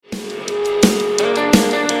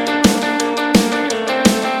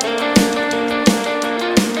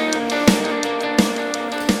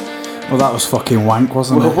Well, that was fucking wank,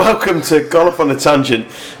 wasn't it? Welcome to Golf on a Tangent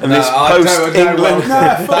and this post-England...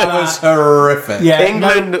 that was horrific. Yeah,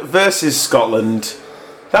 England versus Scotland.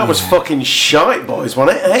 That was fucking shite, boys,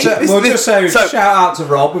 wasn't it? Hey, We'll just say shout out to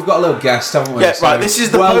Rob. We've got a little guest, haven't we? Yeah, So right. This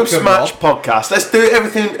is the welcome, post-match Rob. podcast. Let's do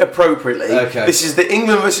everything appropriately. Okay. This is the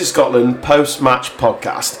England versus Scotland post-match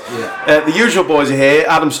podcast. Yeah. The usual boys are here.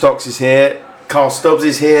 Adam Stocks is here. Carl Stubbs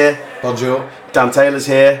is here. Bonjour. Dan Taylor's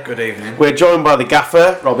here. Good evening. We're joined by the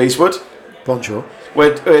gaffer, Rob Eastwood. Bonjour.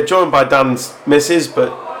 We're joined by Dan's missus,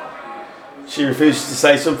 but she refuses to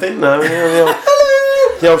say something. No.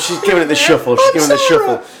 She's giving it the shuffle.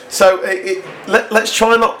 So let's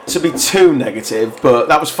try not to be too negative, but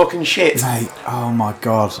that was fucking shit. Mate, oh my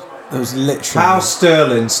God. It was literally... How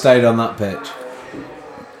Sterling stayed on that pitch.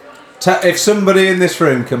 If somebody in this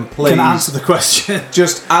room can please... Can answer the question.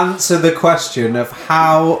 Just answer the question of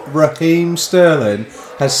how Raheem Sterling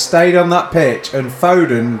has stayed on that pitch and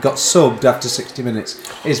Foden got subbed after 60 minutes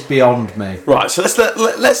is beyond me. Right, so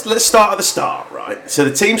let's start at the start, right? So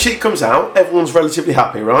the team sheet comes out, everyone's relatively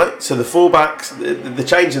happy, right? So the fullbacks, the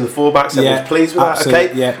change in the fullbacks, everyone's pleased with absolutely.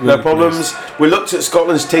 that, okay? Yeah, really no problems. pleased. We looked at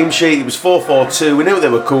Scotland's team sheet, it was 4-4-2, we knew what they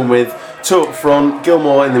were cool with. Two up front,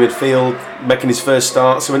 Gilmour in the midfield, making his first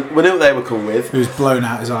start, so we knew what they were cool with. He was blown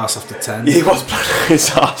out his arse after 10. He was blown out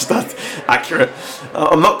his arse, that's accurate.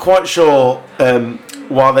 I'm not quite sure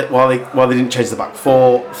why they didn't change the back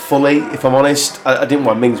four fully, if I'm honest. I didn't know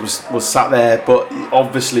why Mings was sat there, but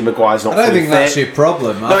obviously Maguire's not I don't fully think that's fit. your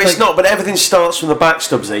problem. No, it's not, but everything starts from the back,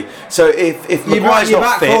 Stubbsy. So if Maguire's your not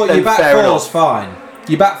back fit, four, then your back fair four's enough. fine.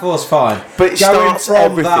 Your back four's fine. But it going starts from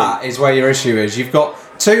everything. that is where your issue is. You've got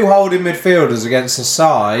two holding midfielders against a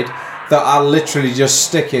side that are literally just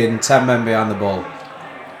sticking 10 men behind the ball.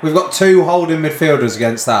 We've got two holding midfielders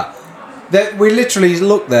against that. We literally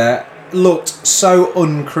looked so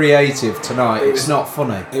uncreative tonight. It's not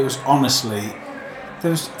funny. It was honestly...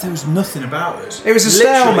 There was nothing about us. It was a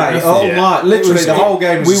Literally stalemate nothing. all night. Literally, the whole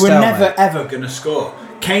game was a We were stalemate. never ever going to score.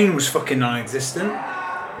 Kane was fucking non-existent.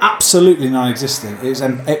 Absolutely non-existent.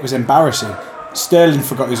 It was embarrassing. Sterling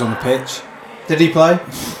forgot he was on the pitch. Did he play?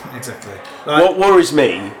 Exactly. What worries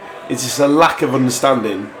me is just a lack of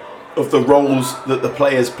understanding of the roles that the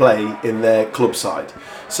players play in their club side.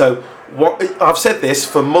 So I've said this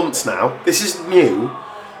for months now. This is new.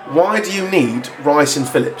 Why do you need Rice and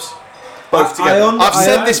Phillips? Both together. I've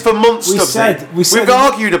said this for months. We've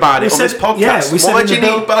argued about it on this podcast. Yeah, why do you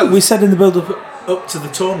need both? We said in the build-up up to the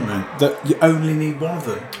tournament that you only need one of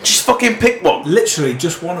them. Just fucking pick one. Literally,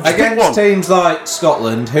 just one of them. Against teams like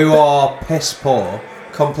Scotland, who are piss poor,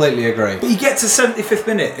 completely agree. But you get to 75th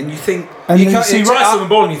minute and you think... And you then can't see it's Rice on the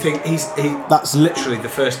ball and you think that's literally the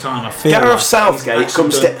first time I feel Gareth like Southgate he's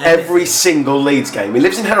comes actually to done every anything. single Leeds game. He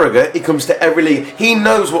lives in Harrogate. He comes to every league. He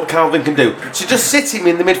knows what Calvin can do. So just sit him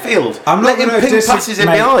in the midfield. I'm not Let him gonna ping passes in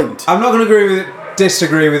behind. I'm not going to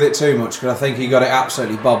disagree with it too much because I think he got it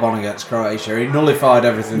absolutely bob on against Croatia. He nullified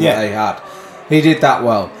everything that they had. He did that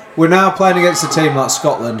well. We're now playing against a team like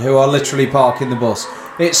Scotland who are literally parking the bus.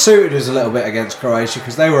 It suited us a little bit against Croatia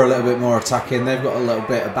because they were a little bit more attacking. They've got a little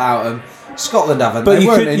bit about them. Scotland haven't. But they you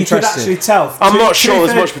weren't could interested. actually tell. I'm not sure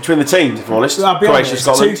there's much between the teams, if I'm honest. I'll be Croatia, honest,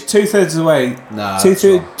 Scotland. two-thirds of the way. No,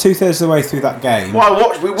 two-thirds of the way through that game. Well,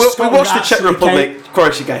 we watched the Czech actually Republic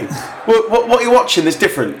Croatia game. What are you watching that's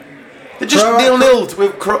different? They're just 0-0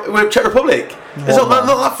 with Czech Republic. It's not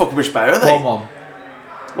that fucking much better, are they? 1-1.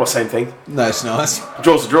 Well, same thing. No, it's not.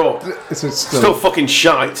 Draw's a draw. It's Still fucking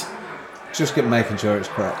shite. Just making sure it's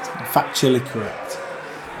correct. Factually correct.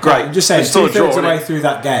 Great. I'm just saying, It's still a draw, two-thirds of the way isn't it? through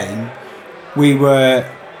that game, we were...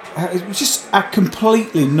 It was just a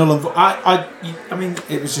completely null and... I mean,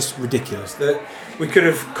 it was just ridiculous. That we could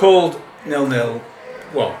have called 0-0,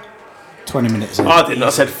 what? 20 minutes in. I didn't. I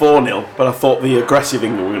said 4-0, but I thought the aggressive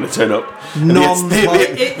England were going to turn up.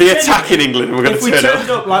 The attacking England were going to turn If we up. turned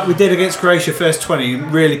up like we did against Croatia first 20 and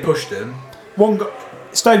really pushed them,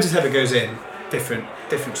 Stones' header goes in, different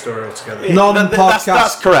story altogether.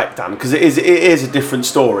 That's correct, Dan, because it is a different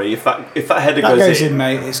story. If that header goes in,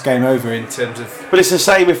 mate, it's game over in terms of. But it's the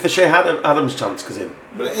same if the Shea Adams chance goes in.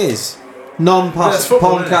 But it is. Non-podcast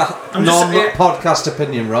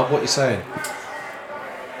opinion, Rob. What are you saying?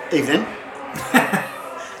 Evening.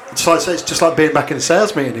 It's just like being back in a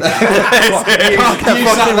sales meeting again. You can't get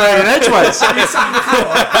fucking wearing edgeways. Fucking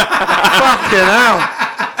hell.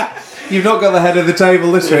 You've not got the head of the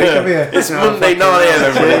table this week, have you? It's Monday 9am,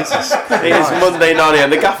 everybody. It is Monday 9am.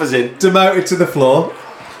 The gaffer's in. Demoted to the floor.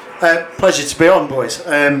 Pleasure to be on, boys,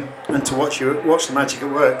 and to watch the magic at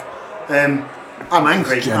work. I'm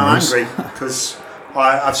angry. Generous. I'm angry because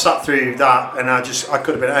I've sat through that and I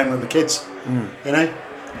could have been at home with my kids. You know,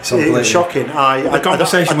 It's shocking. The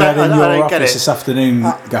conversation we had in your office this afternoon,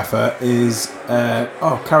 Gaffer, is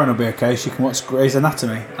Karen will be okay. She can watch Grey's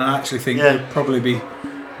Anatomy, and I actually think you'd probably be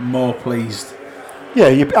more pleased. Yeah,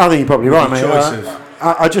 I think you're probably right, mate.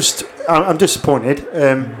 Choice I'm disappointed.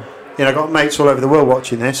 I got mates all over the world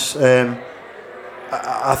watching this. I'm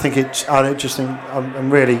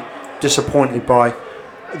really disappointed by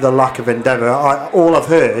the lack of endeavour. All I've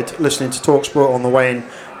heard listening to TalkSport on the way in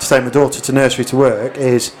to take my daughter to nursery to work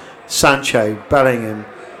is Sancho, Bellingham,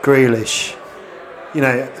 Grealish.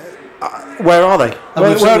 Where are they?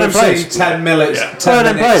 And Where are they placed? 10 minutes, Where are 10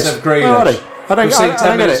 they minutes placed? of Where are they? Grealish. We've seen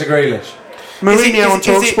 10 minutes of Grealish. Mourinho on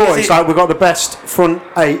TalkSport, it's like we've got the best front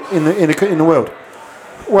 8 in the world.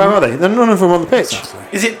 Where are they? They're none of them on the pitch.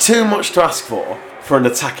 Is it too much to ask for an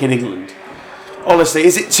attack in England? Honestly,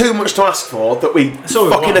 is it too much to ask for that we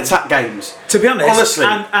fucking attack games? To be honest, honestly,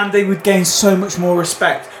 and they would gain so much more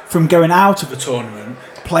respect from going out of a tournament,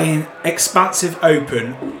 playing expansive,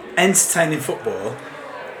 open, entertaining football,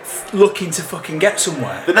 looking to fucking get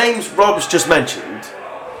somewhere. The names Rob's just mentioned,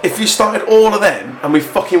 if you started all of them and we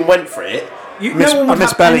fucking went for it, I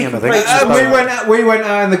miss Bellingham, I think. We went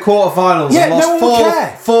out in the quarterfinals and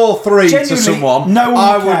lost 4-3 to someone. No one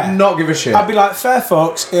I care. would not give a shit. I'd be like, fair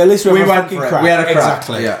folks, at least we went for it. We had a crack.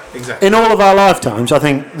 Exactly. In all of our lifetimes, I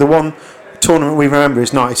think the one tournament we remember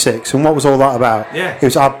is 96. And what was all that about? Yeah. It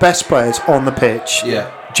was our best players on the pitch,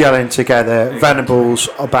 gelling together, Venables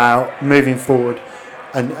about moving forward.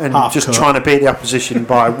 And just trying to beat the opposition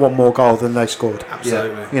by one more goal than they scored.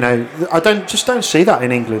 Absolutely. I don't see that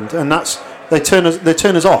in England, and they turn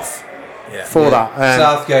us off for that.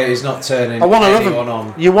 Southgate is not turning. I want to love anyone them.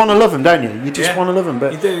 on. You want to love them, don't you? You just want to love them,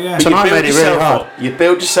 but you do, yeah. Tonight made it really hard. You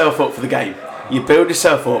build yourself up for the game. You build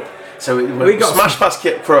yourself up. So we got smash past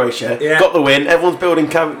Croatia, got the win. Everyone's building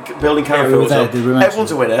Carrifields up.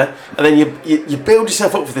 Everyone's a winner, and then you build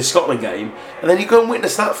yourself up for this Scotland game, and then you go and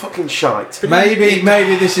witness that fucking shite. Maybe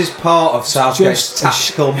this is part of Southgate's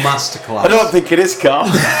tactical masterclass. I don't think it is, Carl.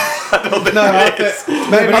 I don't think it is.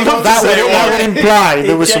 Maybe that would imply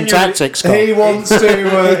there was some tactics. He wants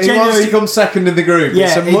to come second in the group.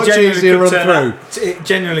 Yeah, it's a much easier run through. It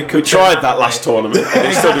genuinely could. We tried that last tournament, and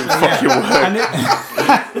it still didn't fucking work.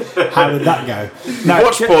 How did that go? We've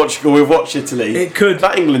watched Portugal, we've watched Italy. It could.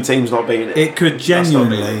 That England team's not beating it. It could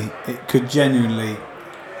genuinely,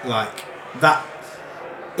 like that.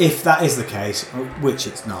 If that is the case, which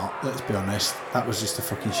it's not, let's be honest, that was just a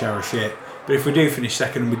fucking shower of shit. But if we do finish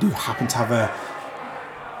second and we do happen to have a,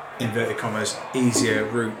 inverted commas, easier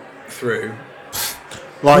route through,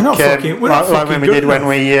 like when we did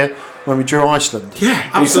when we drew Iceland. Yeah,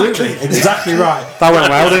 absolutely, exactly right. That went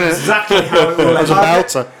well, didn't it? Exactly how it was a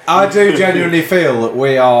belter. I do genuinely feel that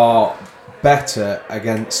we are better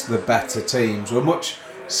against the better teams. We're much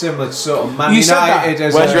similar to sort of Man United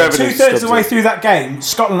as two-thirds of the way through that game,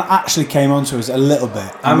 Scotland actually came onto us a little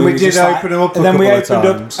bit, and we did open them up. And then we opened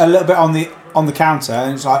up a little bit on the counter,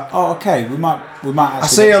 and it's like, oh, okay, we might. Actually I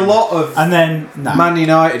see a lot of Man Man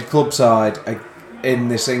United club side in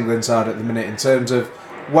this England side at the minute in terms of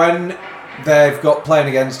when they've got playing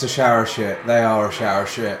against a shower of shit, they are a shower of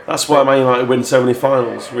shit. That's why Man United win so many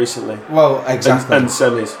finals recently. Well, exactly. And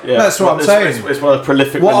semis. Yeah, that's what I'm saying. It's one of the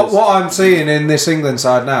prolific winners. What I'm seeing in this England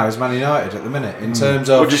side now is Man United at the minute in terms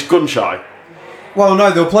of. Or just gun shy. Well,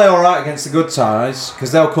 no, they'll play all right against the good sides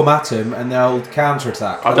because they'll come at him and they'll counter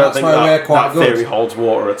attack. I don't think that theory holds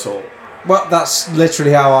water at all. Well, that's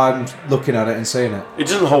literally how I'm looking at it and seeing it. It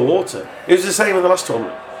doesn't hold water. It was the same in the last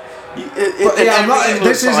tournament.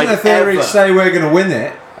 This isn't a theory to say we're going to win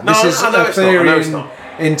it. This is a theory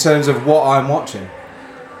in terms of what I'm watching.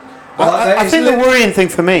 I think the worrying thing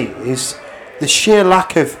for me is the sheer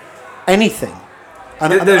lack of anything,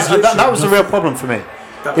 and that was the real problem for me.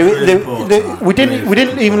 We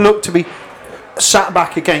didn't even look to be sat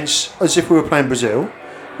back against as if we were playing Brazil.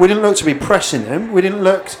 We didn't look to be pressing them. We didn't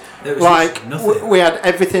look like we had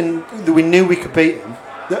everything that we knew we could beat them.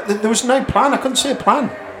 There was no plan. I couldn't see a plan.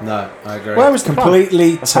 No, I agree. Where was the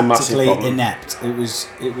completely plan? Tactically inept? It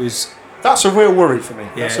was. That's a real worry for me.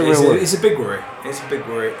 Yeah, it's a big worry. It's a big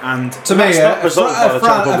worry. And to me,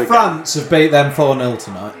 France have beat them 4-0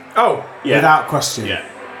 tonight. Oh, yeah, without question. Yeah.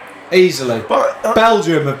 Easily. But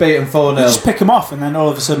Belgium have beaten 4-0. Just pick them off, and then all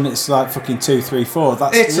of a sudden it's like fucking 2-3-4.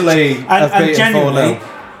 That's Italy have beaten 4-0.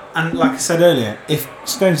 And like I said earlier, if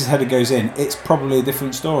Stones' header goes in, it's probably a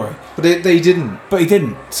different story. But he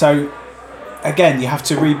didn't. So again, you have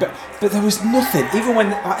to But there was nothing. Even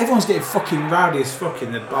when everyone's getting fucking rowdy as fuck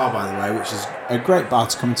in the bar, by the way, which is a great bar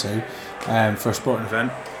to come to for a sporting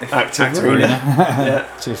event. Active Arena.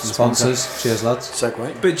 Yeah. Cheers sponsors. Cheers, lads. So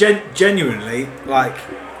great. But genuinely, like,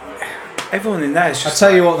 everyone in there is I just.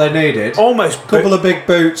 tell you what they needed. Almost A couple of big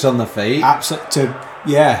boots on the feet. Absolutely.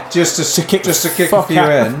 Just to kick a few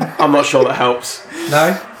in. I'm not sure that helps.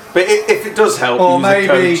 No? But if it does help, Or use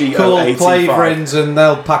the maybe code call GO85. Flavourings and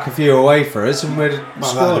they'll pack a few away for us and we'd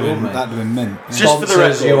score, wouldn't we? That'd have been mint. Yeah. Just for the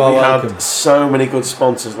Sponsors, record, you are we welcome. had so many good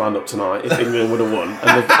sponsors lined up tonight if England would have won,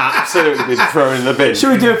 and they've absolutely been thrown in the bin.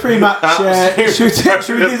 Should we do a pre-match? Should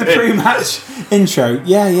we do the pre-match intro?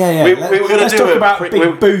 Yeah. We were gonna Let's do talk a about pre-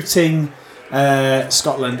 big booting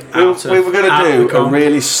Scotland. We were going to do a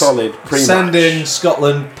really solid pre-match. Send in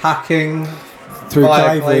Scotland packing through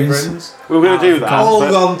via Flavourings. Flavourings. We were going to do that. All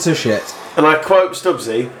but- gone to shit. And I quote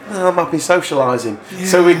Stubbsy, I'm happy socialising.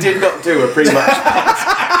 So we did not do a pre-match.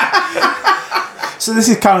 So this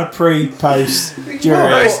is kind of pre-post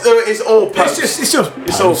during. It's all post. It's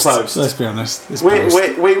just all post. Let's be honest. It's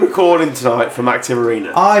post. We're recording tonight from Active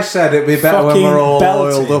Arena. I said it'd be better when Fucking we're all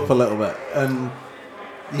belting. oiled up a little bit and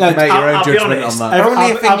you No, can make your own I'll be judgment honest, on that.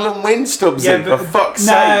 Only if England wins, Stubbsy, for fuck's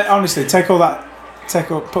sake. Honestly, put all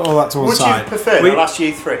that to one Would side. you prefer the last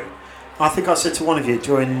you three? I think I said to one of you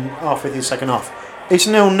during halfway through the second half, is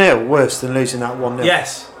 0-0 worse than losing that 1-0?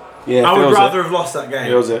 Yes. Yeah, I would feels rather it. have lost that game.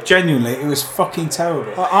 Feels it. Genuinely, it was fucking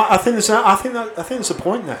terrible. I think there's a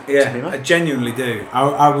point there. To be Yeah, made. I genuinely do.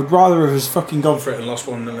 I would rather have just fucking gone Gone for for it and lost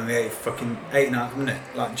 1-0 in the 8.5 minute.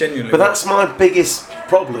 Like, genuinely. But that's my biggest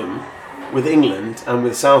problem with England and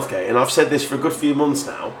with Southgate, and I've said this for a good few months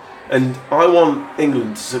now, and I want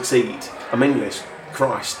England to succeed. I'm English,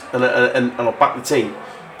 Christ, and I'll back the team,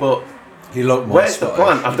 but You look more where's Scottish. the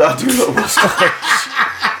plan? I do look more Scottish.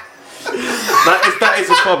 That is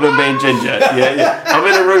a problem being ginger. Yeah. I'm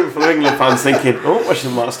in a room full of England fans thinking, oh, I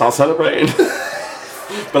should might start celebrating.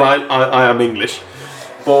 But I am English,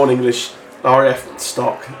 born English, RAF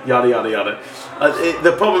stock, yada yada yada.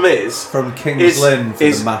 The problem is From Kings Lynn for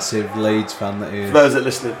the massive Leeds fan that he is. for those that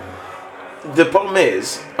listen. The problem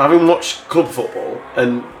is, having watched club football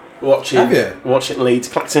and watching Leeds,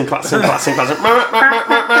 claxing,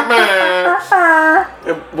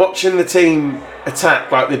 watching the team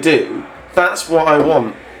attack like they do. That's what I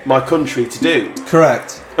want my country to do.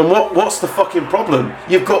 Correct. And what's the fucking problem?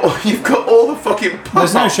 You've got all the fucking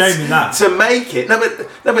parts. There's no shame in that. To make it. No,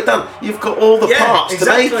 but Dan, you've got all the parts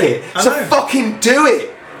exactly. to make it. I So know. fucking do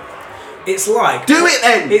it. It's like Do it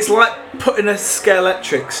then. It's like putting a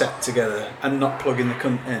Scalextric set together and not plugging the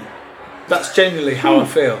cunt in. That's genuinely how I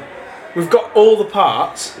feel. We've got all the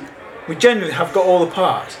parts. We genuinely have got all the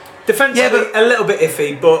parts. Defensively, a little bit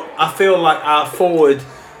iffy, but I feel like our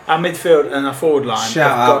midfield and our forward line.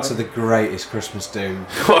 Shout out to the greatest Christmas do.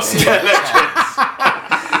 What's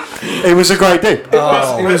It was a great day. It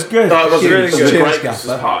was good. No, it was Cheers, really good. cheers, It was a great Gaffer.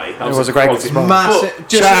 Christmas pie. That It was a great quality Christmas pie. pie. Massive.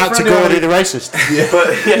 just Shout out for to anyone- Gordy the racist.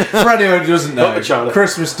 But yeah, For anyone who doesn't Not know, the China.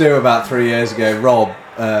 Christmas do about 3 years ago, Rob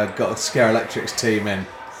got Scare Electric's team in.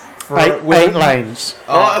 Eight lanes.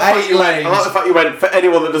 I like the fact 8 you went- lanes. I like the fact you went, for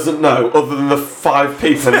anyone that doesn't know, other than the 5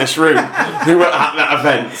 people in this room who were at that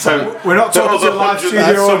event. So We're not the talking to other the live 100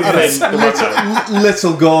 studio something audience. that went there.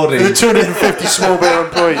 Little Gordy. The 250 small beer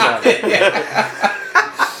employees. There.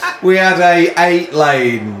 We had a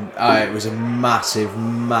 8-lane. It was a massive,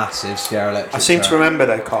 massive Scare Electric. I seem to track. remember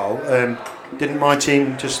though, Carl. Didn't my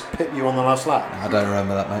team just pit you on the last lap? I don't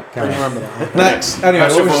remember that, mate. I Carry don't on. remember that. Next. Anyway,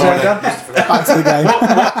 what was you saying, Dan? Back to the game.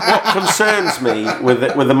 What concerns me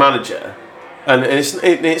with the manager, and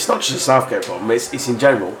it's not just a Southgate problem, it's in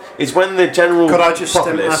general, is when the general Could I just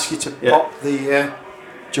populace- ask you to Yeah. pop the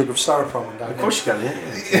jug of styrofoam down? Of course you can,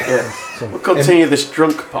 yeah. We'll continue this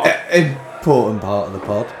drunk part. Important part of the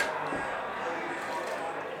pod.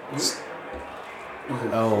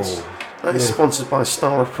 Oh, That is sponsored by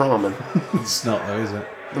Star of Pramen, it's not though, is it?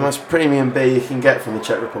 the most premium beer you can get from the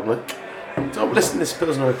Czech Republic. Don't listen to this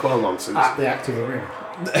Pilsner Urquell nonsense. At the Active Arena.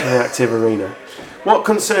 The Active Arena. What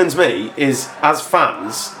concerns me is, as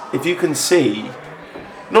fans, if you can see,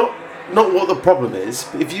 not what the problem is,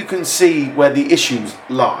 but if you can see where the issues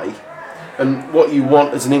lie, and what you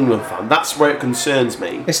want as an England fan, that's where it concerns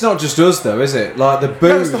me. It's not just us though, is it? Like the boo,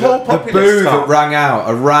 No, it's the whole populace, that Carl. rang out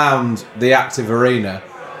around the Active Arena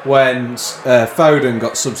when Foden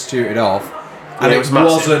got substituted off, and Yeah, it it, was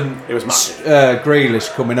massive. wasn't It was massive. Grealish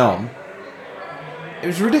coming on. It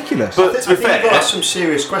was ridiculous. But to be I think you've got fair, some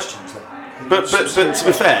serious questions there. but to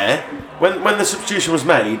be fair, when the substitution was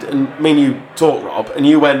made, and me and you talked, Rob, and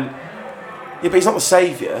you went, yeah, but he's not the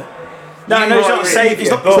saviour. No, he's not the saviour. He's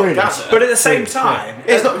not But, Gaza. but at the same time,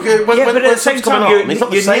 It's not good. When, yeah, when, but when at the same Sub's coming time, on, he's not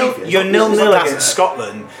the you're saviour. nil He's not 0 Gaza. against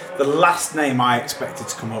Scotland. The last name I expected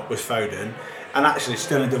to come up was Foden, and actually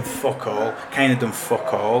Sterling done fuck all. Kane had done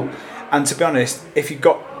fuck all. And to be honest, if you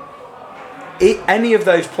got any of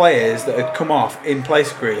those players that had come off in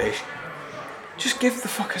place of Grealish, just give the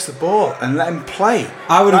fuckers the ball and let him play.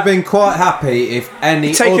 I would have been quite happy if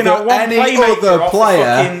any Taking out one other playmaker off the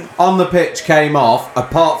player fucking- on the pitch came off,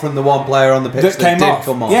 apart from the one player on the pitch that did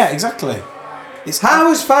come off. Yeah, exactly. How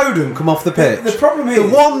has Foden come off the pitch? The problem is the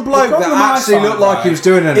one bloke that actually looked like he was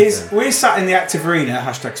doing anything. Is we're sat in the Active Arena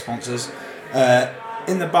 #sponsors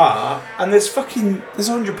in the bar, and there's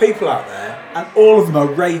 100 people out there, and all of them are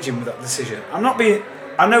raging with that decision. I'm not being.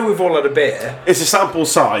 I know we've all had a beer. It's a sample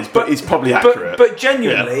size, but it's probably accurate. But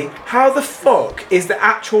genuinely, how the fuck is the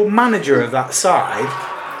actual manager of that side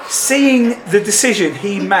seeing the decision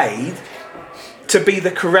he made to be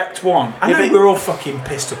the correct one? I know we're all fucking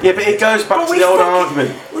pissed off. Yeah, but it goes back to the old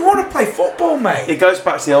argument. We want to play football, mate. It goes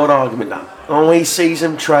back to the old argument now. Oh, he sees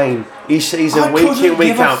them train. He sees them week in,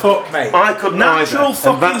 week out. Fuck, mate. I couldn't either. Natural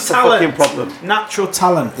fucking And that's talent. the fucking problem. Natural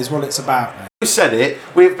talent is what it's about, mate. You said it.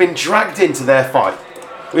 We've been dragged into their fight.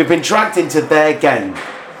 We've been dragged into their game.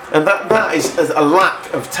 And that is a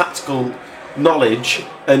lack of tactical knowledge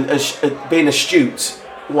and being astute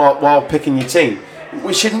while picking your team.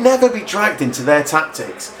 We should never be dragged into their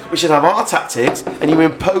tactics. We should have our tactics, and you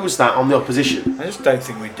impose that on the opposition. I just don't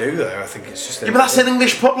think we do, though. I think it's just. Yeah, but that's an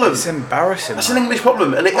English problem. It's embarrassing. That's an English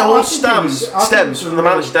problem, and it all stems from the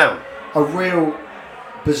manager down. A real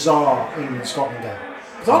bizarre England-Scotland game.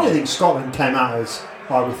 Because I don't think Scotland came out as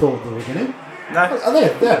like we thought they were going to. No.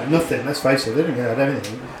 They had nothing, let's face it. They didn't get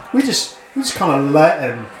anything. We just kind of let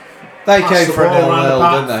them. They came for a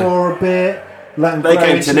 0-0, didn't they? For a bit. Let them They play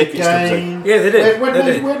came into to the nick it, game. Yeah, they did. We They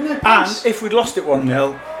did. had no And pace. if we'd lost it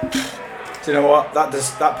 1-0, do you know what?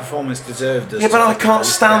 That performance deserved us. Yeah, but I can't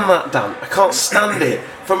stand that, Dan. I can't stand it.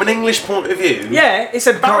 From an English point of view, Yeah, it's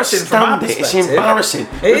I can't embarrassing from our stand it. It's perspective. embarrassing.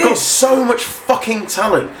 It We've got is. so much fucking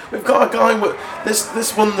talent. We've got a guy with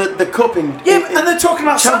this won the cup in. Yeah, and they're talking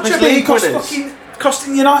about Champions Sancho being League winners.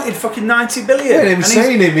 costing United fucking 90 billion. I haven't even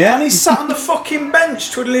seen him yet. And he's sat on the fucking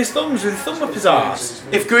bench twiddling his thumbs with his thumb up his arse.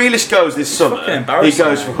 If Grealish goes this summer, fucking he embarrassing,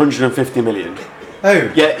 goes man. for 150 million.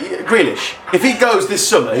 Who? Yeah, Grealish. If he goes this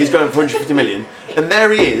summer, he's going for 150 million, and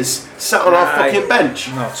there he is, sat on our fucking bench.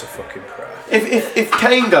 Not a fucking pro. If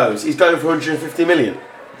Kane goes, he's going for 150 million.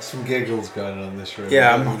 Some giggles going on in this room.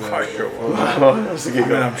 Yeah, I'm not quite sure. That's a good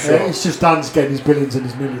guy. I'm sure. It's just Dan's getting his billions and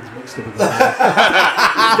his millions mixed up again.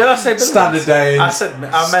 Did I say billions? Standard day. I said. I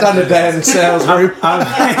meant Standard day in the sales room. I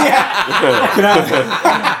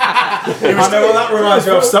know what that reminds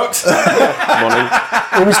me of, Stocks. Money.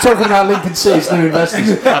 He was talking about Lincoln City's new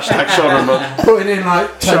investors Hashtag shoulder and mud. putting in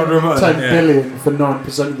like 10 Shoulder and mutton, yeah. billion for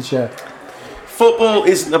 9% of the share. Football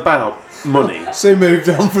isn't about money. So moved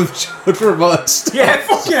on from the shoulder reversed. Yeah,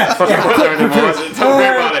 fuck yeah. Fucking put there anymore, is it? Tell me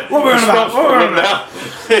about it. What we're on about? What we're on about?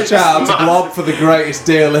 Shout out to Blob for the greatest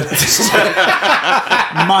deal in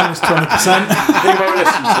Minus 20%. He won't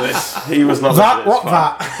listen to this. He was not That, listening what to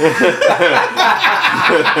this.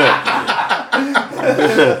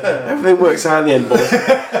 that? Everything works out in the end, boys.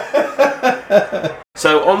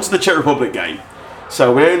 So, on to the Czech Republic game.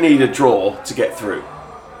 So, we only need a draw to get through,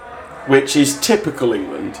 which is typical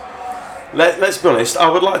England. Let's be honest, I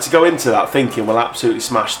would like to go into that thinking we'll absolutely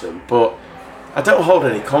smash them, but I don't hold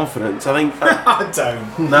any confidence. I think... I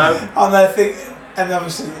don't. no. And I think, and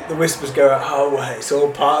obviously the whispers go, oh, well, it's all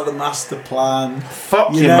part of the master plan.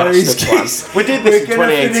 Fuck You your know, master plan. We did this in We're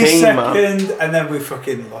gonna finish 2018, man. second, and then we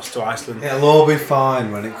fucking lost to Iceland. It'll all be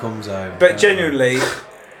fine when it comes home. But genuinely,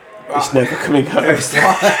 It's never coming home. So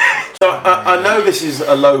I know this is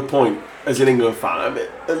a low point as an England fan. I mean,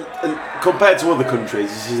 compared to other countries,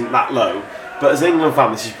 this isn't that low. But as an England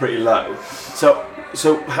fan, this is pretty low. So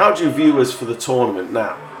how do you view us for the tournament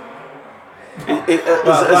now? As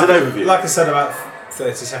an overview. like I said about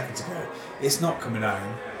 30 seconds ago, it's not coming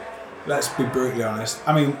home. Let's be brutally honest.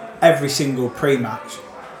 I mean, every single pre-match,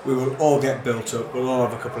 we will all get built up. We'll all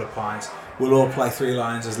have a couple of pints. We'll all play three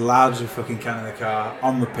lines as loud as we fucking can in the car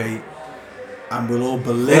on repeat, and we'll all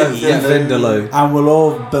believe. Yeah, Vindaloo. And we'll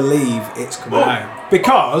all believe it's coming home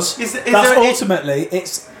because ultimately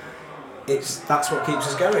it's that's what keeps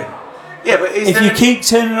us going. Yeah, but If you keep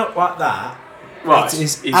turning up like that, right, it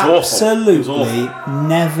is it's awful. absolutely It's awful.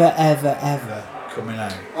 never, ever, ever coming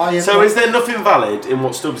home. So is there nothing valid in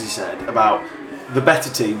what Stubbsy said about the better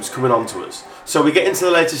teams coming on to us? So we get into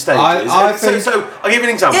the later stages. I think- so I'll give you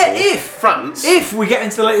an example. Yeah, if France. If we get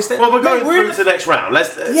into the latest stage, Well, we're going through to the next round.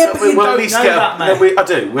 Let's. Yeah, but you we'll at don't least know get. that, mate. I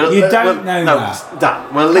do. You don't know that.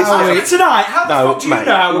 Dan. We'll at least. Tonight, how the fuck do you mate.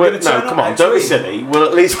 know how we're going to turn No, up come on, next don't be week? silly. We'll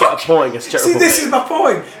at least get a point against Czech See, Republic. this is my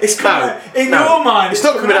point. It's coming in no, your mind. It's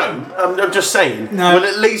not coming home. I'm just saying. No. We'll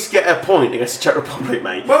at least get a point against the Czech Republic,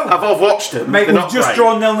 mate. Well, I've watched them. Mate, They're we've not just great.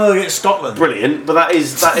 drawn 0-0 against Scotland. Brilliant, but that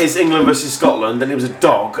is England versus Scotland, and it was a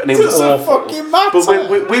dog, and it was Doesn't awful. fucking fucking matter.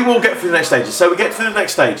 But we will get through the next stages. So we get through the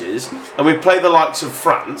next stages, and we play the likes of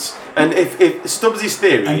France. And if Stubbs'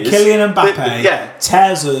 theory and is... Kylian Mbappe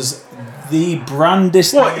tears us the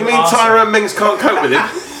brandest... What, you mean Tyrone Mings can't cope with him?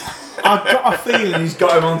 I've got a feeling he's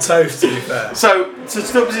got him on toast, to be fair. So, to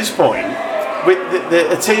Stubbs' point,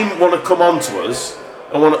 a team want to come on to us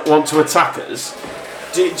and want to attack us.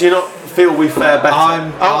 Do you not feel we fare better?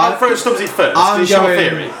 I'll throw Stubbsy first.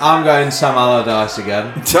 I'm going Sam Allardyce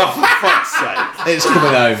again. Oh, for fuck's sake. It's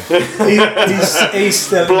coming home. He's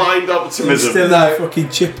still... Blind optimism. He's still fucking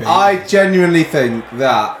chipping. I genuinely think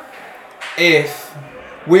that if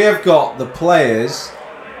we have got the players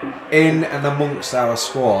in and amongst our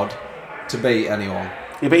squad to beat anyone...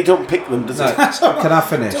 Yeah, but you don't pick them, does it? Can I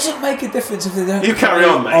finish? It doesn't make a difference if they don't. You carry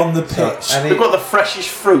on, mate. On the pitch. We've got the freshest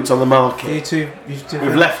fruit on the market. You two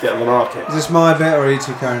We've left it on the market. Is this my bit or are you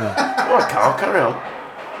two carrying on? Oh, Carl, carry on.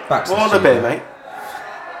 Back to the on a studio. bit, mate.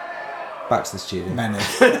 Back to the studio. No,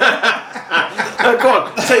 go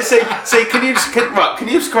on. Say, can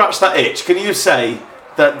you scratch that itch? Can you say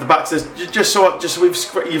that the back to just so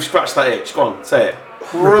you've scratched that itch? Go on, say it.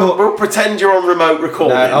 We'll pretend you're on remote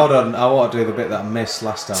recording. No, hold on. I want to do the bit that I missed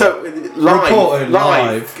last time. So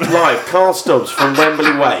live. Carl Stubbs from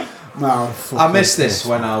Wembley Way. No, I missed this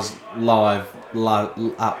when I was live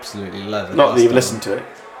absolutely leathered. Not that you've listened to it.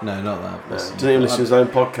 No, not that. Didn't even listen to his own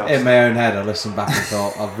podcast. In my own head, I listened back and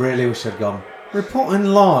thought, I really wish I'd gone reporting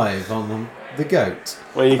live on the GOAT.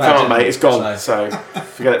 Well, you can't, mate. It's gone. So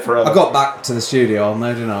forget it forever. I got back to the studio on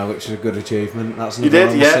there, didn't I? Which is a good achievement. That's you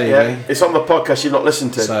did, yeah. It's on the podcast you've not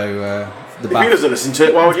listened to. So if he doesn't listen to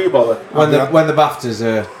it, why would you bother? When the BAFTAs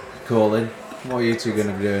are calling, what are you two going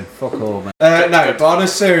to be doing? Fuck all, mate. No, but on a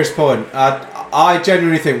serious point, I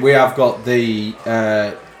genuinely think we have got the.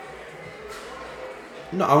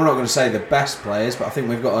 No, I'm not going to say the best players, but I think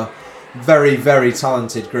we've got a very, very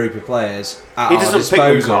talented group of players at our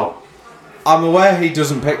disposal. I'm aware he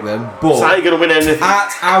doesn't pick them, but so how are you going to win anything?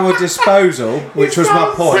 At our disposal, which was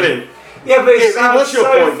my point. Brilliant. Yeah, but it was your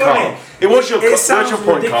point, Carl. It was your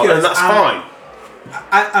point, Carl, and that's fine.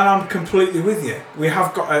 And I'm completely with you. We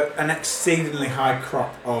have got an exceedingly high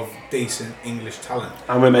crop of decent English talent.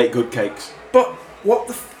 And we make good cakes. But what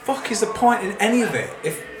the fuck is the point in any of it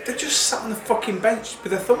if they're just sat on the fucking bench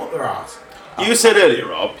with their thumb up their arse? You said earlier,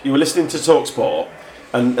 Rob, you were listening to TalkSport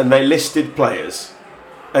and they listed players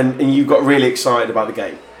and you got really excited about the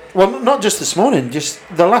game. Well, not just this morning, just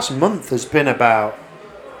the last month has been about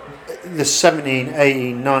the 17,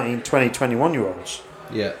 18, 19, 20, 21 year olds.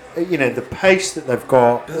 Yeah. You know, the pace that they've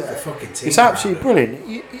got. It's absolutely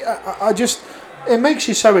brilliant. It makes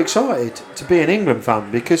you so excited to be an England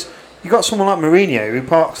fan because you got someone like Mourinho who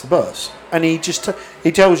parks the bus and he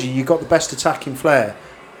tells you got the best attacking flair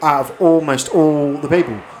out of almost all the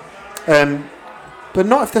people. But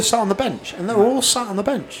not if they're sat on the bench. And they're all sat on the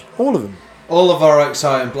bench. All of them. All of our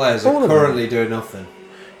exciting players are currently doing nothing.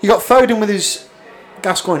 You got Foden with his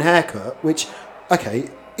Gascoigne haircut, which, okay,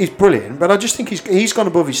 he's brilliant, but I just think he's gone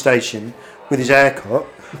above his station with his haircut.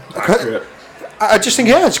 I just think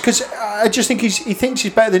he has, because I just think he thinks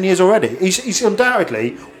he's better than he is already. He's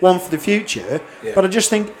undoubtedly one for the future, but I just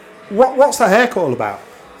think, what's that haircut all about?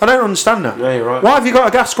 I don't understand that. Yeah, you're right. Why have you got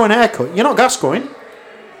a Gascoigne haircut? You're not Gascoigne.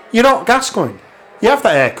 You're not Gascoigne. You have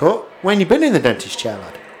that haircut when you've been in the dentist chair,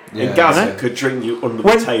 lad. Yeah. And Gazza could drink you under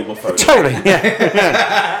the table for totally,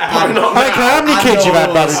 yeah. How many kids you've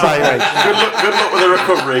had by the way? Good luck with the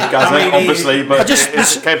recovery, Gazza, obviously, but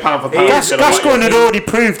it came pound for pound. Gascoigne had already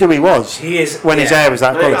proved who he was when his hair was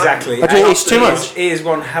that colour. Exactly. It's too much. He is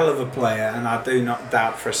one hell of a player, and I do not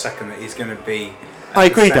doubt for a second that he's going to be. I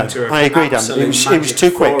agree, Dan. It was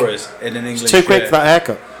too quick. In an English too quick for that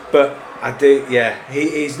haircut. But I do, yeah.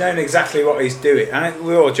 He's known exactly what he's doing, and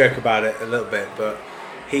we all joke about it a little bit, but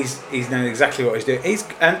he's known exactly what he's doing.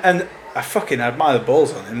 And I fucking admire the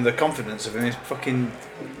balls on him. The confidence of him is fucking,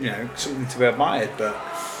 something to be admired. But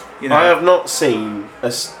I have not seen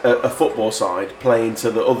a football side play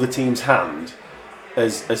into the other team's hand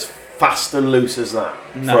as fast and loose as that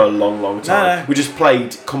for a long, long time. No. We just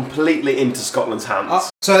played completely into Scotland's hands.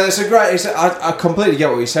 So it's a great. I completely get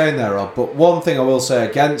what you're saying there, Rob. But one thing I will say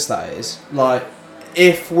against that is, like,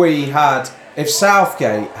 if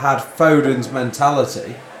Southgate had Foden's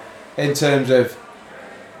mentality in terms of,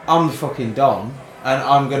 I'm the fucking Don and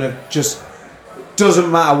I'm gonna just,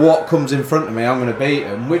 doesn't matter what comes in front of me, I'm gonna beat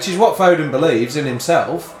him, which is what Foden believes in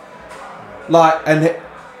himself. Like, and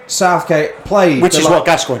Southgate played, which is what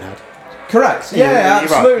Gascoigne had. Correct. Yeah,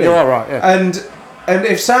 absolutely. You're all right. Yeah. And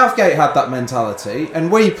if Southgate had that mentality,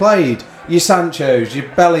 and we played your Sanchos, your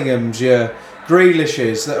Bellinghams, your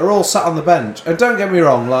Grealishes that are all sat on the bench, and don't get me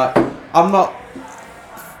wrong, like, I'm not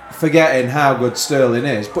forgetting how good Sterling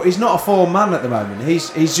is, but he's not a form man at the moment.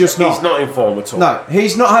 He's just not. He's not in form at all. No,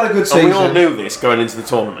 he's not had a good season. And we all knew this going into the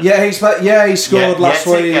tournament. Yeah, he scored last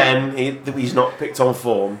week. Again, he's not picked on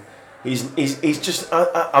form. He's just.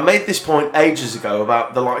 I made this point ages ago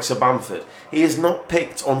about the likes of Bamford. He is not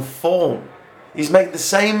picked on form. He's made the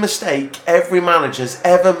same mistake every manager's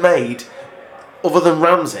ever made, other than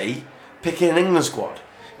Ramsey, picking an England squad.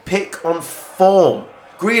 Pick on form.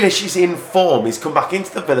 Grealish is in form. He's come back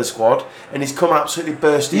into the Villa squad and he's come absolutely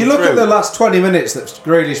bursting through. You look at the last 20 minutes that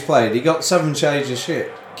Grealish played, he got 7 shades of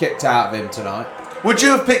shit kicked out of him tonight. Would you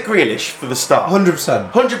have picked Grealish for the start?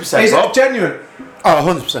 100%. 100%. He's Rob? genuine. Oh,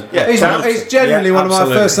 100%. Yeah, He's genuinely one of my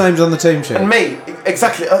first names on the team sheet. And me,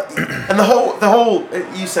 exactly. And the whole.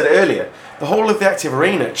 You said it earlier. The whole of the Active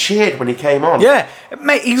Arena cheered when he came on. Yeah,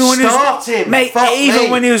 mate. Even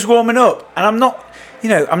when he was warming up, and I'm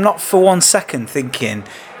not for 1 second thinking,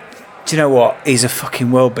 do you know what? He's a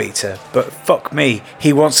fucking world beater. But fuck me,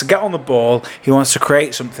 he wants to get on the ball. He wants to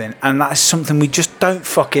create something, and that's something we just don't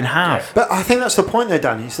fucking have. But I think that's the point, though,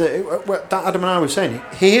 Danny. Is that Adam and I were saying?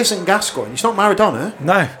 He isn't Gascoigne. He's not Maradona.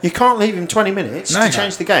 No, you can't leave him 20 minutes to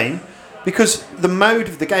change the game because the mode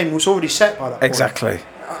of the game was already set by that point. Exactly.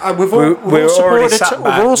 We've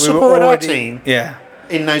all supported our team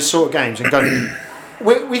in those sort of games and going.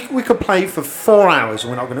 We could play for 4 hours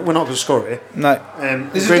and we're not going to score it. No,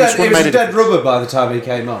 it was a dead rubber by the time he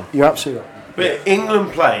came on. You're absolutely right. But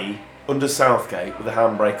England play under Southgate with the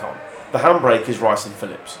handbrake on. The handbrake is Rice and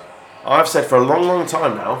Phillips. I've said for a long, long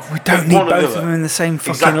time now. We don't need both of them in the same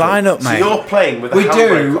fucking lineup, mate. So you're playing with the handbrake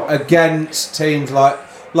on. We do against teams like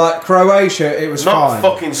Croatia, it was not fine.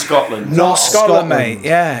 Not fucking Scotland. Not Scotland, mate.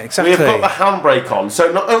 Yeah, exactly. We've got the handbrake on.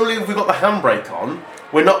 So not only have we got the handbrake on,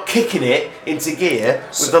 we're not kicking it into gear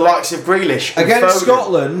with the likes of Grealish. Against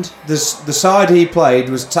Scotland, the side he played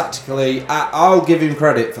was tactically, I'll give him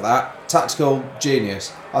credit for that, tactical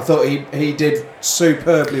genius. I thought he did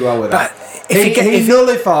superbly well with that. He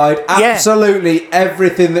nullified absolutely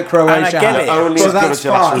everything that Croatia had. So that's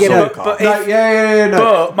fine.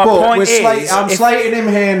 But my point is, I'm slating him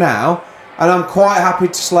here now, and I'm quite happy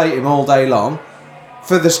to slate him all day long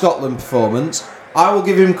for the Scotland performance. I will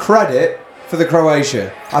give him credit for the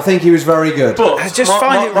Croatia. I think he was very good. But I just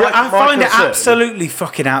find it absolutely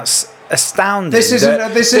fucking astounding. This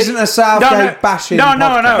isn't a Southgate bashing. No,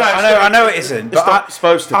 I know it isn't. But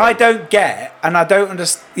supposed to be. I don't get, and I don't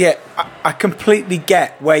understand. Yeah, I completely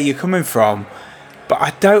get where you're coming from, but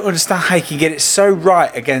I don't understand how you can get it so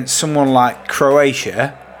right against someone like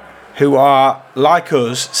Croatia, who are like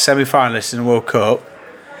us, semi-finalists in the World Cup,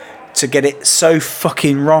 to get it so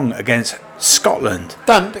fucking wrong against Scotland.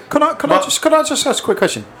 Dan, could I just ask a quick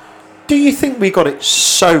question? Do you think we got it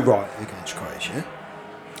so right against Croatia?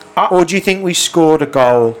 Or do you think we scored a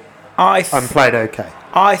goal and played okay?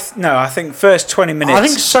 I think first 20 minutes... I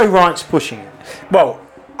think so right's pushing it. Well,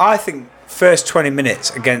 I think first 20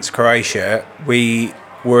 minutes against Croatia, we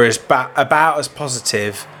were about as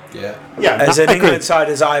positive as an England side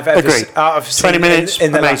as I've ever seen 20 minutes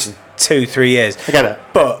in the amazing. last 2-3 years. I get it.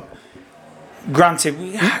 But granted,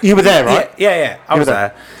 you were there, right? Yeah, I was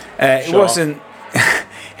there. It wasn't.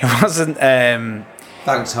 It wasn't.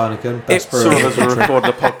 Thanks, Heineken. Some of us were recording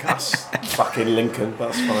a podcast back in Lincoln.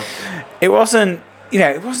 That's fine. It wasn't.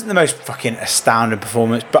 It wasn't the most fucking astounding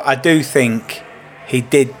performance, but I do think he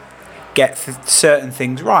did get certain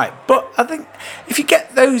things right. But I think if you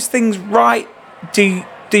get those things right, do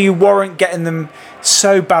you warrant getting them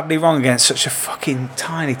so badly wrong against such a fucking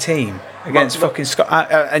tiny team? Against fucking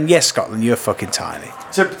Scotland, and yes, Scotland, you're fucking tiny.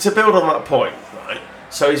 To build on that point, right?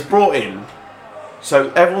 So he's brought in.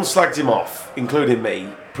 So everyone slagged him off, including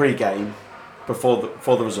me, pre-game, before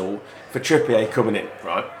the result, for Trippier coming in,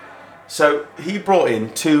 right? So he brought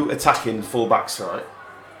in 2 attacking fullbacks, right?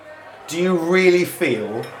 Do you really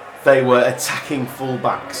feel they were attacking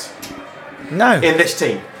fullbacks? No. In this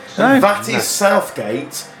team, no. That is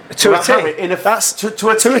Southgate to a T. That's to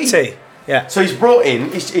a T. Yeah. So he's brought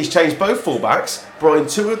in, he's changed both fullbacks, brought in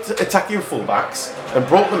 2 attacking fullbacks, and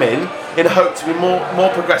brought them in hope to be more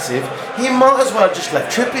progressive. He might as well just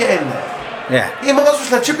left Trippier in there. Yeah. He might as well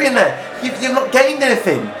just left Trippier in there. You've not gained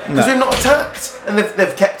anything because we've not attacked, and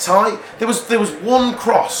they've kept tight. There was one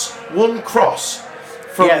cross from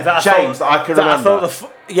James that I can remember.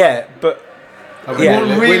 But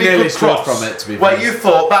one really good cross from it, to be where you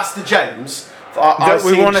thought that's the James. That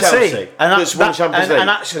we want to see, and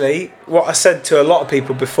actually, what I said to a lot of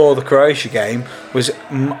people before the Croatia game was,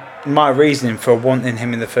 my reasoning for wanting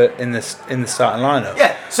him in the starting lineup.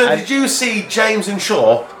 Yeah. So did you see James and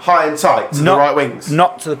Shaw high and tight to the right wings?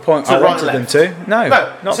 Not to the point To I right wanted them left? to. No,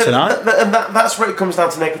 not so tonight. And that's where it comes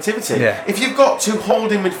down to negativity. Yeah. If you've got two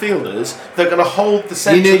holding midfielders, they're going to hold the You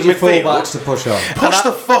centre need of your the midfield. fullbacks to push on. Push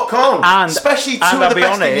the fuck on. And especially two and of the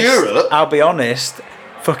best in Europe. I'll be honest.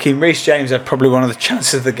 Fucking Reece James had probably one of the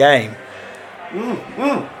chances of the game. Yeah,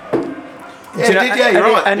 Do you know- you're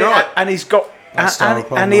right. You're right. And he's got. That star And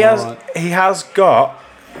problem, he has. alright. He has got.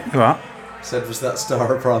 What? Said, was that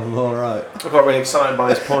star problem all right? I got really excited by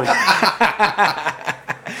his point.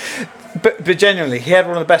 But genuinely, he had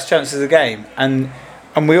one of the best chances of the game, and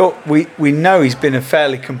we know he's been a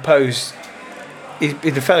fairly composed. He's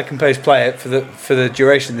been a fairly composed player for the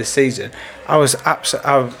duration of this season. I was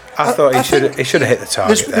absolutely. I thought he should have hit the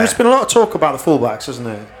target. There's been a lot of talk about the fullbacks, hasn't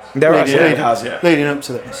there? There Yeah, it has, yeah. Leading up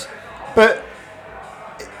to this, but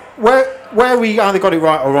where we either got it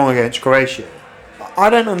right or wrong against Croatia, I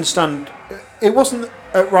don't understand. It wasn't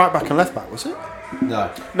at right back and left back, was it?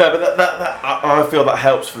 No. No, but I feel that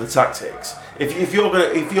helps for the tactics. If you look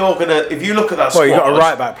at that squad, Well, you got a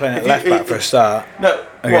right back playing at left back for a start. No,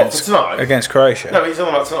 what for tonight? Against Croatia. No, he's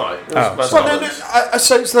talking about tonight.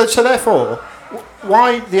 So therefore,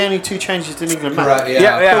 why the only two changes did England make? Correct,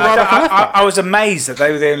 Yeah, yeah. right back and left back. I was amazed that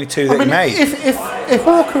they were the only two that I mean, he made. if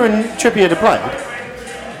Walker and Trippier had played,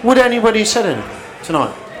 would anybody have said anything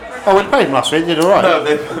tonight? Oh, we played him last week. Did all right. No,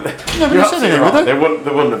 Nobody said anything, would they? They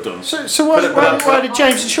wouldn't have done. So why did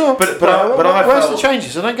James and Shaw? But I where's felt, the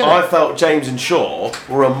changes? I don't get it. I felt James and Shaw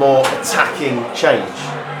were a more attacking change.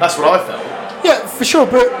 That's what I felt. Yeah, for sure,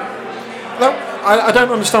 but I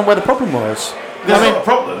don't understand where the problem was. There's not a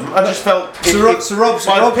problem. I just felt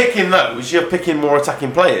by picking those, you're picking more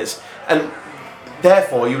attacking players, and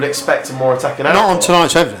therefore you would expect a more attacking output. Not on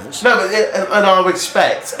tonight's evidence. No, but and I would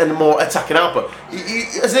expect a more attacking output.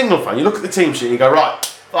 As an England fan, you look at the team sheet and you go, right,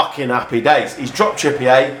 fucking happy days. He's dropped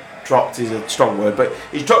Trippier. Dropped is a strong word, but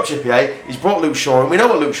he's dropped Trippier. He's brought Luke Shaw, and we know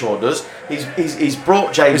what Luke Shaw does. He's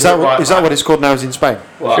brought James. Is that what it's called now? Is in Spain?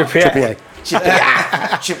 What? Trippier.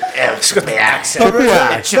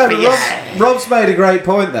 Rob's made a great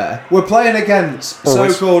point there. We're playing against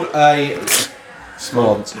so-called a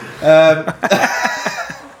Smart.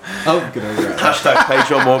 I'm gonna regret that. Hashtag pay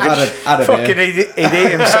your mortgage. Fucking he'd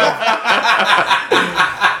eat himself.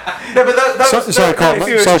 No, but Sorry, Carl. If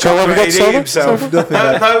you were Sorry, Carl. What have we got to he'd say eat then? himself.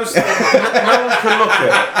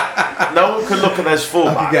 no one can look at those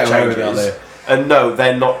fullback get away with that, changes though. and know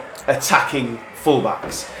they're not attacking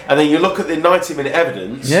fullbacks. And then you look at the 90-minute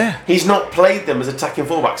evidence. Yeah. He's not played them as attacking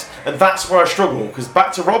fullbacks, and that's where I struggle. Because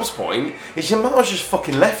back to Rob's point, is you might have just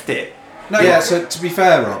fucking left it. No, yeah. So to be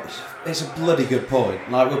fair, Rob, it's a bloody good point.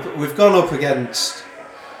 Like we've gone up against,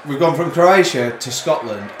 we've gone from Croatia to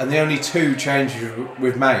Scotland, and the only two changes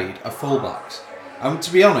we've made are fullbacks. And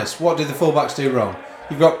to be honest, what did the fullbacks do wrong?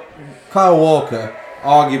 You've got Kyle Walker,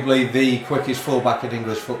 arguably the quickest fullback in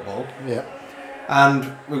English football. Yeah.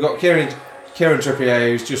 And we've got Kieran Trippier,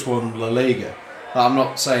 who's just won La Liga. I'm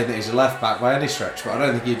not saying that he's a left back by any stretch, but I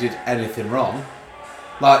don't think he did anything wrong.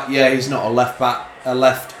 Like, yeah, he's not a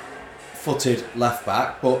left-footed left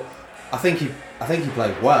back, but I think he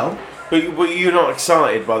played well. But you're not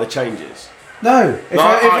excited by the changes? No,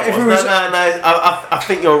 I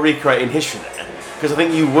think you're recreating history there, because I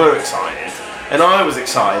think you were excited, and I was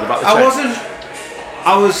excited about the changes.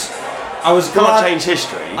 I was Can't glad. change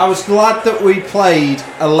history. I was glad that we played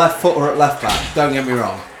a left footer at left back. Don't get me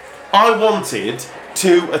wrong. I wanted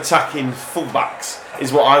two attacking fullbacks,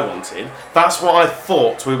 is what I wanted. That's what I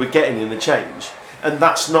thought we were getting in the change, and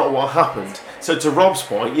that's not what happened. So to Rob's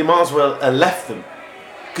point, you might as well have left them,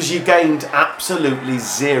 because you gained absolutely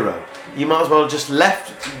zero. You might as well have just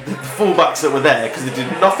left the fullbacks that were there, because they did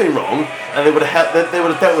nothing wrong, and they would have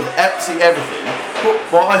dealt with absolutely everything. But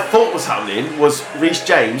what I thought was happening was Reece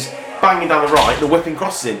James banging down the right and whipping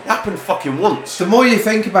crosses in. It happened fucking once. The more you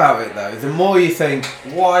think about it, though, the more you think,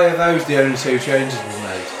 why are those the only two changes we've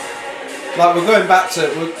made? Like, we're going back to,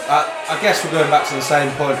 I guess we're going back to the same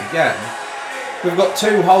point again. We've got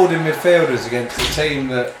two holding midfielders against a team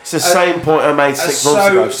that... It's the same point I made 6 months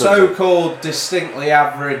ago. So-called distinctly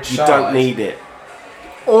average You side. don't need it.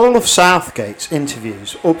 All of Southgate's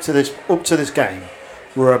interviews up to this game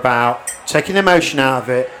were about taking emotion out of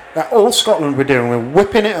it. That all Scotland were doing, we're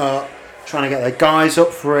whipping it up, trying to get their guys up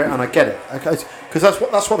for it, and I get it, because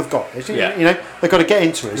that's what they've got. Yeah. You know, they've got to get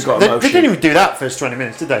into it. They've got They emotion. didn't even do that first 20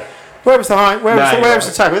 minutes, did they? Where was the high? Where was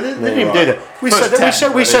the tackle? They didn't even do that. We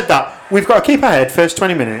said that we've got to keep our head first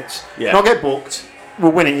 20 minutes, not get booked.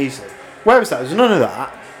 We'll win it easily. Where was that? There's none of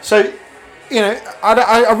that. So, you know,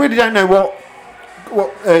 I really don't know what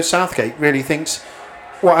Southgate really thinks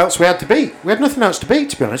what else we had to beat. We had nothing else to beat,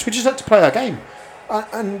 to be honest. We just had to play our game,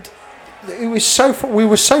 and it was we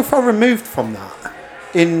were so far removed from that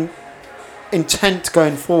in intent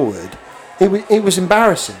going forward. It was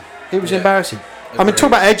embarrassing. It was embarrassing. I mean, talk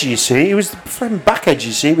about edgy, you see. He was the flipping back edge,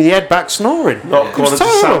 you see, with the head back snoring. Not according to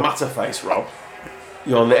Sam Matterface, Rob.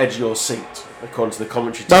 You're on the edge of your seat, according to the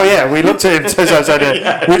commentary team. Oh, yeah, we looked at him to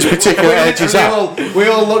which particular edge is that. We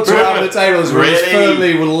all looked around the tables where his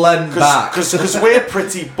firmly were leant back. Because we're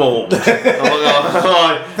pretty bored. I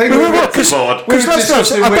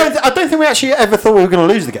don't think we actually ever thought we were going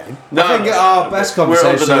to lose the game. No, I think our best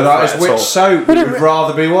conversation about is which soap we'd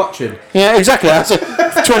rather be watching. Yeah, exactly. That's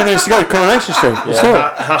 20 minutes to go, Coronation Street.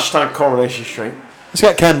 Yeah, hashtag Coronation Street. Let's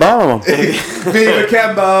get Ken Barlow on. Viva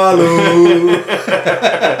Ken Barlow!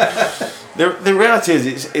 The reality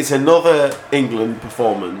is, it's another England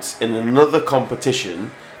performance in another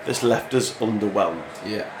competition that's left us underwhelmed.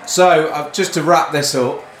 Yeah. So, just to wrap this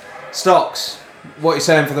up, Stocks, what are you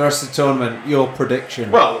saying for the rest of the tournament? Your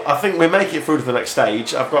prediction? Well, I think we make it through to the next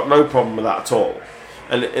stage. I've got no problem with that at all.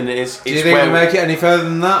 And it's do you think we make it any further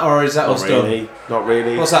than that, or is that us done? Not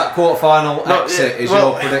really. What's that, quarter-final exit is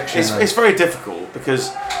your prediction? It's very difficult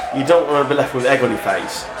because you don't want to be left with egg on your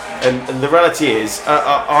face. And the reality is,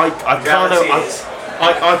 I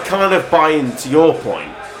kind of buy into your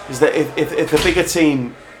point, is that if a bigger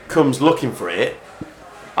team comes looking for it,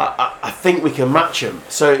 I think we can match them.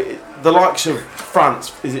 So the likes of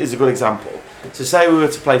France is a good example. So say we were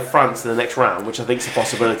to play France in the next round, which I think is a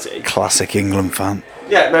possibility. Classic England fan.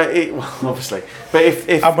 Yeah, no, well, obviously. But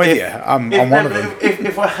if I'm with you, I'm one of them.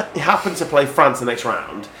 If we happen to play France the next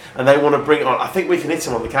round and they want to bring it on, I think we can hit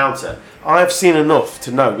them on the counter. I've seen enough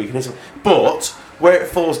to know we can hit them. But where it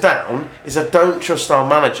falls down is I don't trust our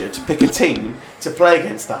manager to pick a team to play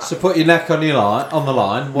against that. So put your neck on the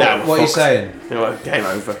line. What are you saying? You know what, game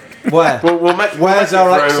over. Where? Where's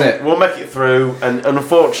our exit? We'll make it through, and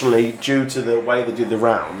unfortunately, due to the way they do the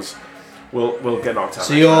rounds, we'll get knocked out.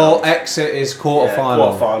 So your exit is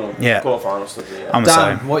quarter-final? Quarter-final stuff, yeah. I'm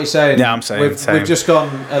Dan, what are you saying? Yeah, I'm saying We've just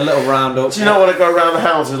gone a little round up. Do you not want to go around the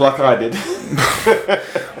houses like I did?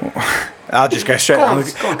 I'll just go straight down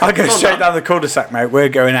the cul-de-sac, mate. We're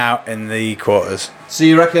going out in the quarters. So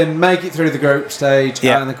you reckon make it through the group stage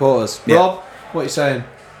out in the quarters? Yeah. Rob, what are you saying?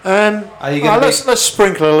 Are you let's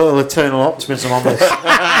sprinkle a little eternal optimism on this.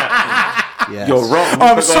 Yes. You're wrong.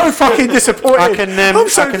 I'm so fucking disappointed. I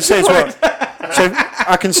can say as well. So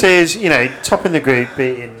I can see as top in the group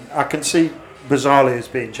beating. I can see bizarrely as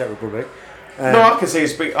beating Czech Republic. No, I can see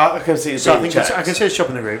it's beating. I can see it's beating Czech. I can see it's top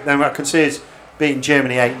in the group. Then I can see it's beating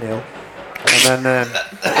Germany 8-0. And then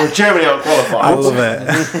Germany aren't qualified. I love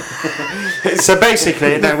it. So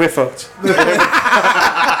basically, no, we're fucked. No,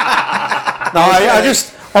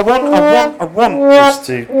 I want us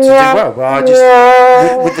to do well, but I just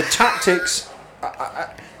with the tactics,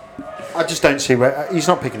 I just don't see where he's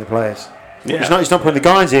not picking the players. Yeah. He's not putting the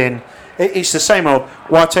guys in. It's the same old.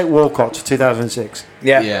 Why take Walcott to 2006?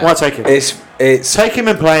 Yeah. Why take him? It's take him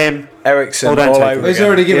and play him. Ericsson all over. He's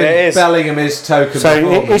already given Bellingham his token.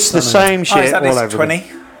 So it's the same shit he's had all his over. 20.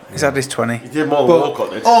 He's had his 20. He did more than Walcott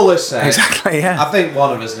did. All this said, Exactly. Yeah. I think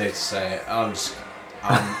one of us needs to say it. I'm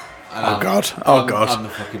God. I'm the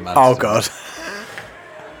fucking man. Oh God.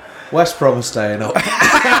 West Brom are staying up.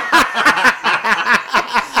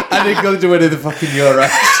 I didn't go to any of the fucking Euros.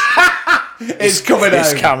 It's coming home.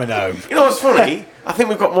 It's coming home. You know what's funny? I think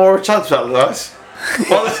we've got more of a chance about the us.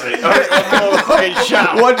 Honestly, I think we've got more of a fucking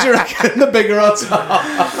shout. What do you reckon the bigger odds are?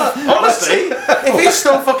 Honestly, if he's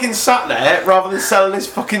still fucking sat there rather than selling his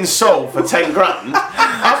fucking soul for 10 grand,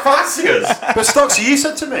 I fancy us. But Stocksy, you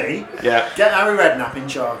said to me, yeah, get Harry Redknapp in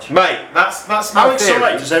charge. Mate, that's how my theory.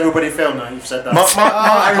 excited does everybody feel now you've said that?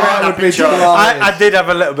 I did have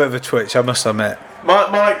a little bit of a twitch, I must admit.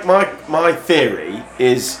 My theory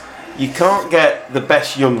is you can't get the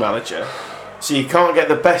best young manager, so you can't get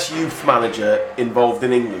the best youth manager involved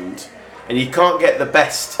in England, and you can't get the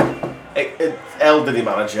best elderly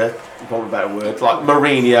manager, probably a better word, like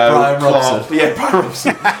Mourinho, Brian Klopp. Robson. Yeah, Brian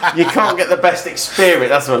Robson. You can't get the best experience.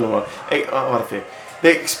 That's what I want.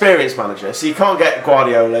 The experienced manager. So you can't get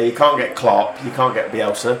Guardiola, you can't get Klopp, you can't get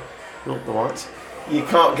Bielsa. Not the whites. You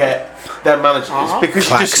can't get their managers because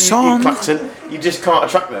you just can't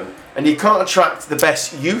attract them, and you can't attract the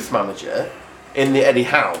best youth manager in the Eddie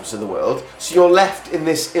Howe's of the world. So you're left in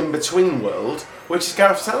this in-between world, which is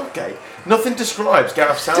Gareth Southgate. Nothing describes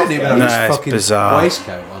Gareth Southgate. Didn't even have his fucking bizarre.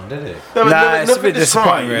 waistcoat on, did he? It's a bit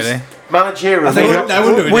disappointing, really. Managerial. I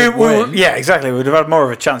think yeah, exactly. We'd have had more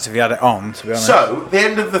of a chance if he had it on, to be honest. So, the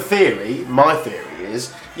end of the theory, my theory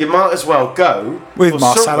is, you might as well go with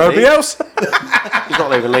Marcelo Bielsa. He's not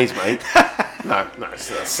leaving Leeds, mate. No,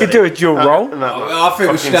 that's You do a dual role. I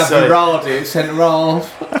think we should have Berardi at centre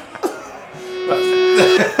half.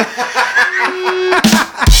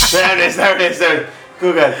 There it is.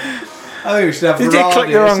 Go again. I think we should have Did you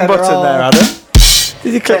click the wrong button there, Adam?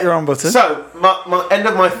 Did you click the wrong button? So, my end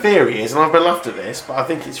of my theory is, and I've been laughed at this, but I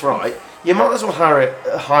think it's right, you might as well hire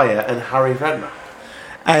Harry Redknapp.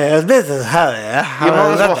 This is Harry. You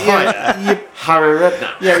might as well hire Harry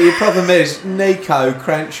Redknapp. Yeah, your problem is Nico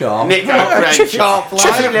Crenshaw. I've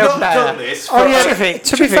not done this for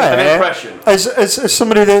To be fair, an impression. as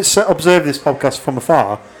somebody that's observed this podcast from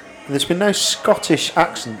afar, there's been no Scottish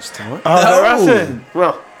accents tonight. Oh, there hasn't.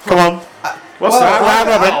 Well, Come on. what's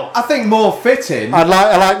that? I think more fitting. I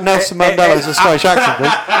like Nelson Mandela's a Scottish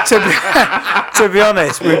accent. To be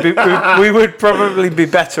honest, we would probably be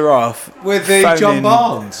better off with the John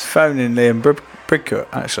Barnes. Phoning Liam Bridcut,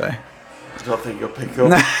 actually. I don't think you'll pick up.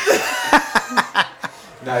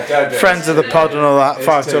 No, don't do Friends of the pod and all that,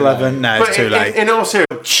 5 to 11. No, it's too late. In all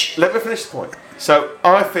seriousness, let me finish the point. So,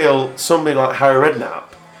 I feel somebody like Harry Redknapp,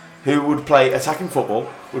 who would play attacking football,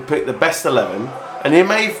 would pick the best 11, and you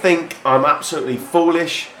may think I'm absolutely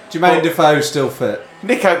foolish. Jermaine Defoe's still fit.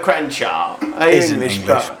 Nico Crenshaw Isn't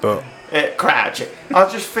English, but Crouch. I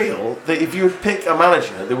just feel that if you would pick a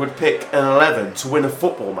manager that would pick an 11 to win a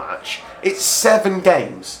football match, it's 7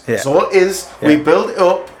 games. Yeah. That's all it is. Yeah. We build it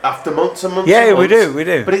up after months and months. Yeah, and we months,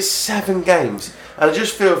 do. But it's 7 games. And I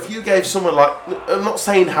just feel if you gave someone like, I'm not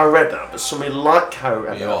saying Harry Redknapp, but somebody like Harry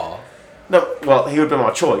Redknapp. You are. No, well, he would be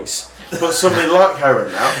my choice. But somebody like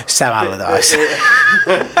Harry Redknapp. Sam Allardyce.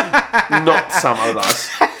 Not Sam Allardyce.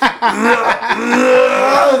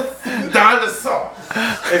 Dinosaur.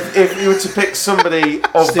 If you were to pick somebody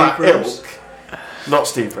of Steve that Bruce. ilk, not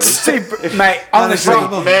Steve Bruce. Mate,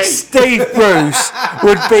 honestly, Mate. Steve Bruce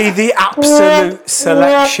would be the absolute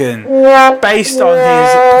selection based on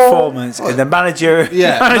his performance in the manager of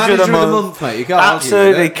the month. Mate. You can't Absolutely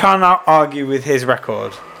argue with it. cannot argue with his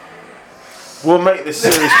record. We'll make this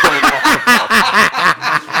serious point off the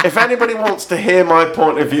pod. If anybody wants to hear my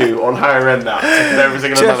point of view on Harry Redknapp and every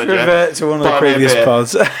single Just manager, revert to one of the buy me a previous beer.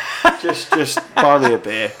 pods. just buy me a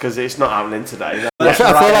beer because it's not happening today. I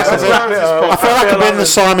feel like I'm in the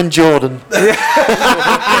Simon Jordan.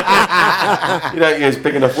 You don't use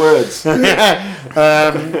big enough words. What's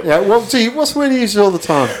the word he uses all the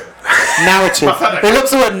time? Narrative. He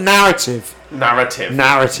loves the word narrative.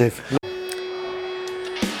 Narrative.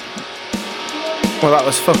 Well, that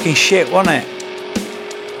was fucking shit, wasn't it?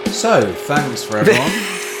 So, thanks for everyone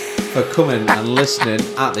for coming and listening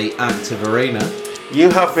at the Active Arena. You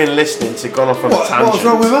have been listening to Gone Off on a Tangent. What's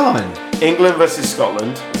wrong with mine? England versus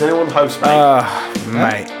Scotland. Does anyone host, mate?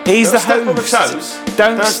 Mate. He's Don't the step on the host. toes.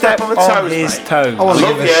 Don't step on his mate. toes. I want to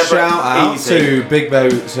Love give you, a but shout out easy. to Big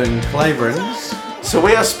Boats and Claverings. So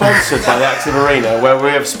we are sponsored by the Active Arena, where we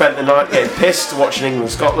have spent the night getting pissed watching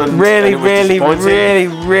England Scotland. Really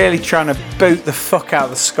disappointing. trying to boot the fuck out of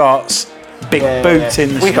the Scots. Big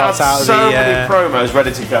booting the We had Scots out of so the. many promos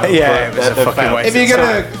ready to go. Yeah, but it was a they fucking failed. waste If you're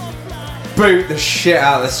going to boot the shit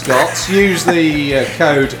out of the Scots, use the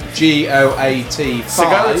code GOAT5. So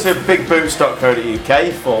go to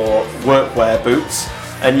bigboots.co.uk for workwear boots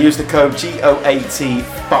and use the code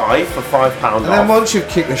GOAT5 for £5 off. And then once you've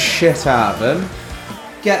kicked the shit out of them,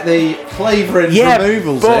 get the Clavering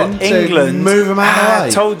removals but in to England, move them out of the I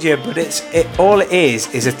way. told you, but all it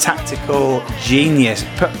is a tactical genius,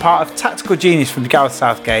 part of tactical genius from Gareth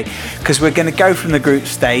Southgate, because we're going to go from the group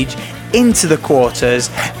stage into the quarters,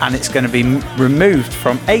 and it's going to be removed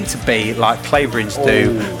from A to B like Claverings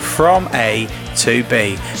do, from A to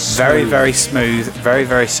B. Very, very smooth, very,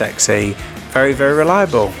 very sexy, very, very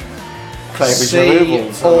reliable. Clavers removals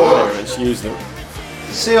and clearance, use them.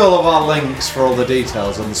 See all of our links for all the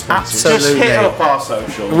details on the sponsors. Just Absolutely. hit up our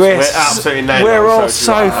socials. We're absolutely nailing We're our all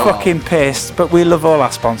socials. so fucking pissed, but we love all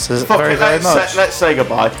our sponsors Fuck very, it, very let's much. let's say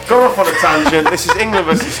goodbye. Go off on a tangent. This is England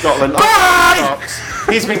versus Scotland. Bye!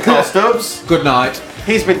 He's been Carl Stubbs. Good night.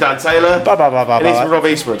 He's been Dan Taylor. Bye, bye, bye, bye, And he's bye. been Rob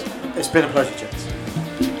Eastwood. It's been a pleasure, James.